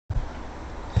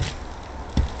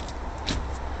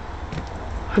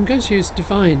I'm going to use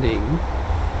divining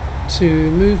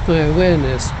to move my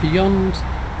awareness beyond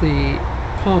the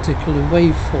particle and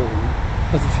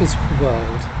waveform of the physical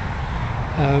world,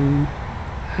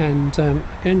 and I'm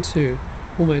going to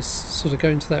almost sort of go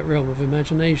into that realm of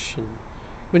imagination.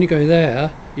 When you go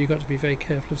there, you've got to be very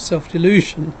careful of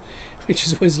self-delusion, which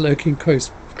is always lurking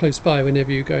close by whenever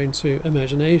you go into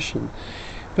imagination.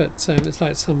 But it's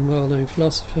like some well-known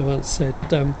philosopher once said,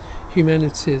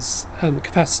 humanity's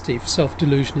capacity for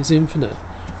self-delusion is infinite.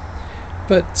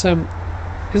 But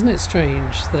isn't it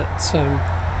strange that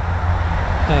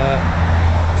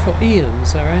for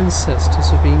eons our ancestors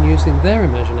have been using their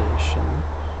imagination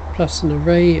plus an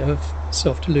array of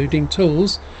self-deluding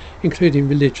tools, including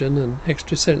religion and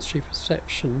extrasensory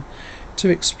perception, to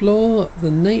explore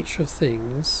the nature of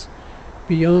things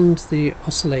beyond the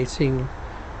oscillating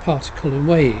particle and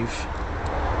wave.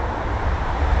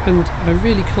 And I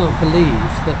really can't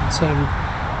believe that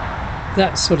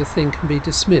that sort of thing can be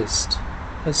dismissed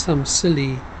as some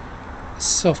silly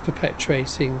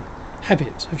self-perpetuating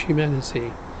habit of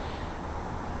humanity.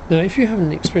 Now, if you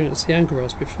haven't experienced the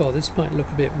angle-rods before, this might look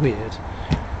a bit weird,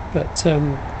 but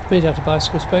made out of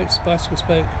bicycle spokes. Bicycle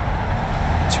spoke,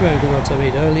 2 angle rods I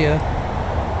made earlier,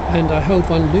 and I hold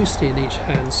one loosely in each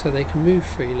hand so they can move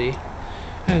freely,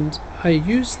 and I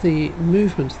use the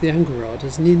movement of the angle rod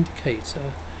as an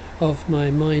indicator of my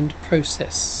mind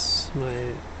process,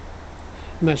 my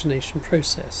imagination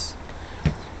process.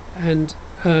 And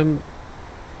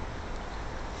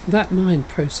that mind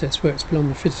process works beyond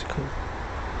the physical.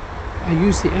 I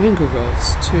use the angle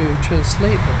rods to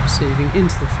translate what I'm perceiving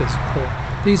into the physical.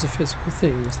 These are physical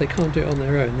things, they can't do it on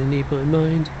their own, they need my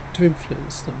mind to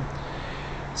influence them.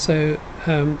 So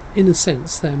in a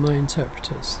sense they're my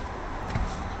interpreters.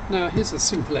 Now here's a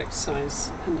simple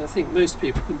exercise, and I think most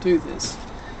people can do this,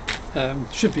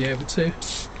 should be able to.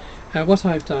 What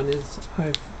I've done is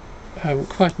I've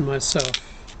quietened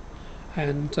myself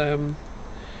and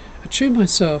attuned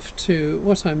myself to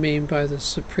what I mean by the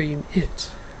supreme it.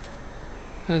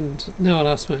 And now I'll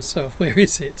ask myself, where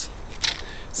is it?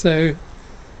 So,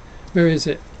 where is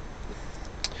it?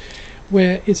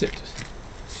 Where is it?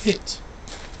 It.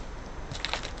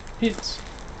 It.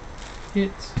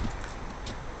 It.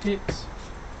 It.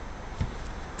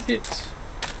 It.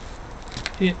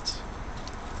 It.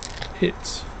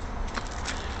 It.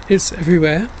 It's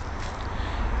everywhere.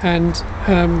 And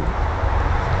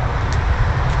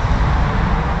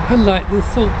unlike the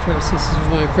thought processes of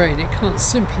my brain, it can't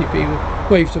simply be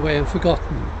waved away and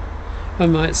forgotten. I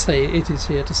might say it is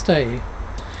here to stay.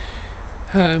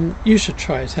 You should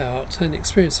try it out and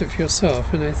experience it for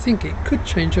yourself, and I think it could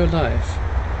change your life.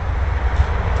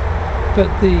 But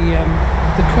the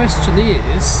question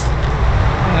is,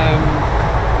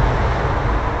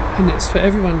 and it's for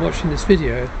everyone watching this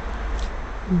video,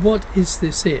 what is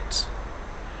this it?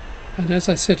 And as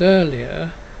I said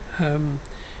earlier,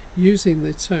 using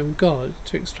the term God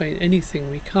to explain anything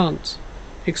we can't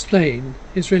explain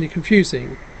is really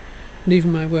confusing, and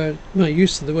even my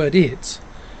use of the word it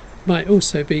might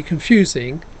also be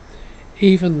confusing,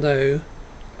 even though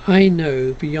I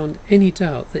know beyond any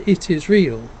doubt that it is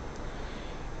real.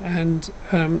 And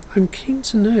I'm keen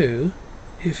to know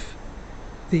if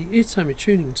the it I'm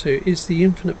attuning to is the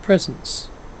infinite presence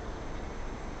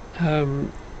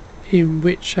in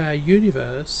which our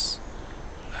universe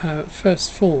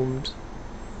first formed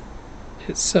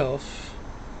itself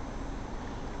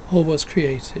or was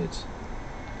created,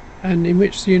 and in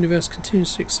which the universe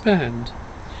continues to expand.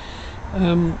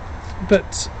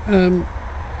 But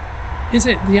is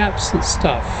it the absent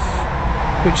stuff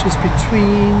which is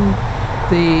between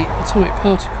the atomic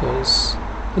particles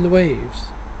and the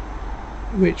waves,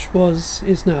 which was,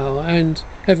 is now, and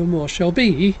evermore shall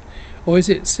be, or is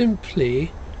it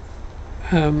simply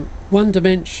one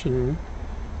dimension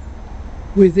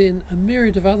within a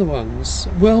myriad of other ones,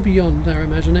 well beyond our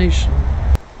imagination?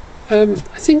 I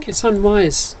think it's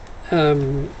unwise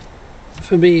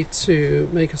for me to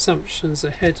make assumptions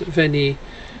ahead of any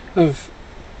of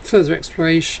further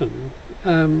exploration.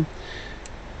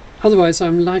 Otherwise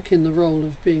I'm like in the role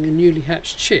of being a newly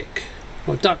hatched chick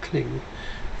or duckling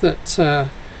that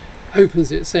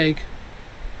opens its egg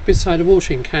beside a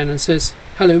watering can and says,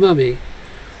 "Hello mummy."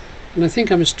 And I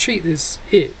think I must treat this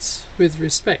it with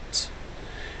respect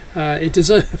it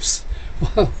deserves,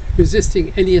 while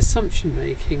resisting any assumption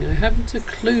making. I haven't a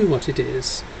clue what it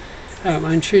is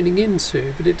I'm tuning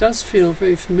into, but it does feel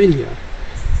very familiar.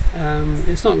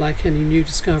 It's not like any new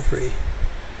discovery,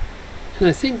 and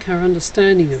I think our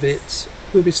understanding of it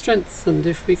will be strengthened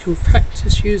if we can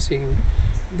practice using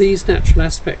these natural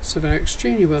aspects of our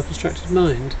extremely well constructed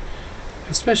mind,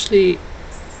 especially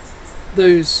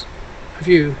those of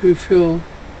you who feel,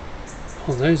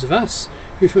 or those of us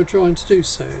who feel drawn to do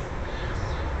so.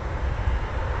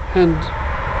 And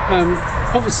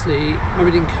obviously I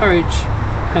would encourage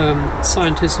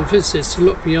scientists and physicists to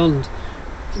look beyond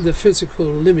the physical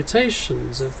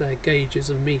limitations of their gauges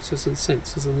and meters and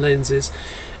sensors and lenses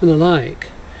and the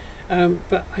like,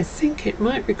 but I think it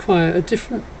might require a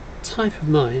different type of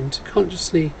mind to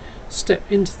consciously step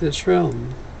into this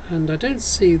realm. And I don't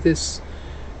see this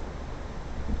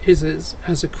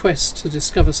as a quest to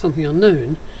discover something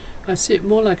unknown. I see it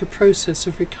more like a process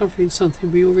of recovering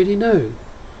something we already know,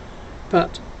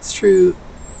 but through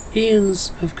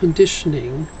eons of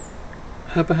conditioning,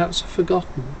 perhaps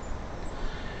forgotten.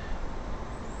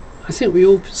 I think we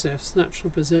all possess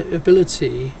natural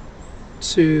ability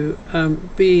to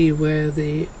be where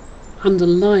the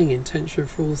underlying intention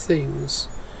for all things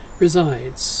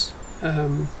resides,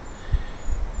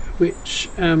 which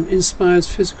inspires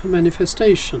physical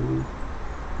manifestation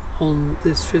on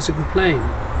this physical plane.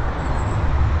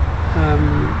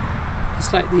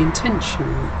 It's like the intention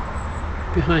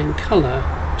behind colour,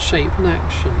 shape and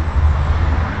action.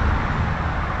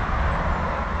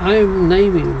 I am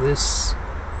naming this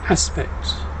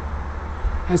aspect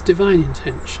as divine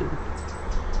intention.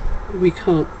 We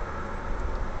can't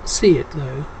see it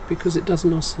though, because it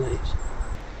doesn't oscillate.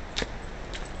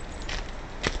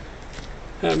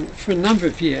 For a number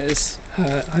of years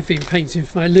I've been painting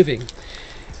for my living,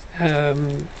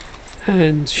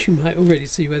 and you might already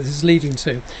see where this is leading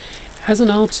to. As an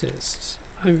artist,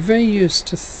 I'm very used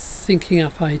to thinking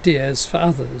up ideas for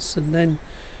others and then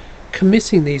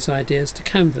committing these ideas to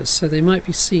canvas so they might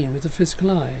be seen with the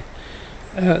physical eye.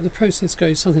 The process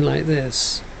goes something like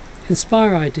this: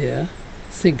 inspire idea,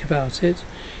 think about it,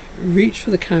 reach for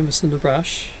the canvas and the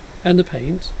brush and the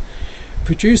paint,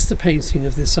 produce the painting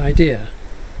of this idea.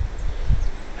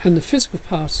 And the physical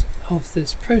part of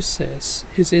this process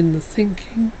is in the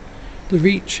thinking, the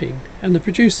reaching and the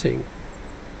producing.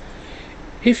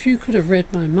 If you could have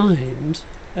read my mind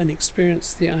and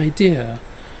experienced the idea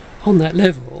on that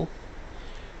level,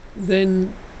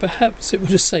 then perhaps it would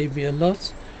have saved me a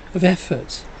lot of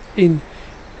effort in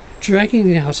dragging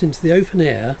it out into the open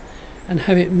air and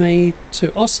have it made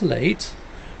to oscillate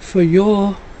for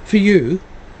you through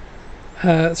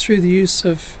the use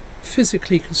of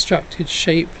physically constructed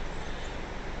shape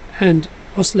and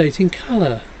oscillating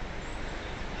colour.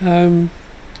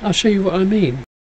 I'll show you what I mean.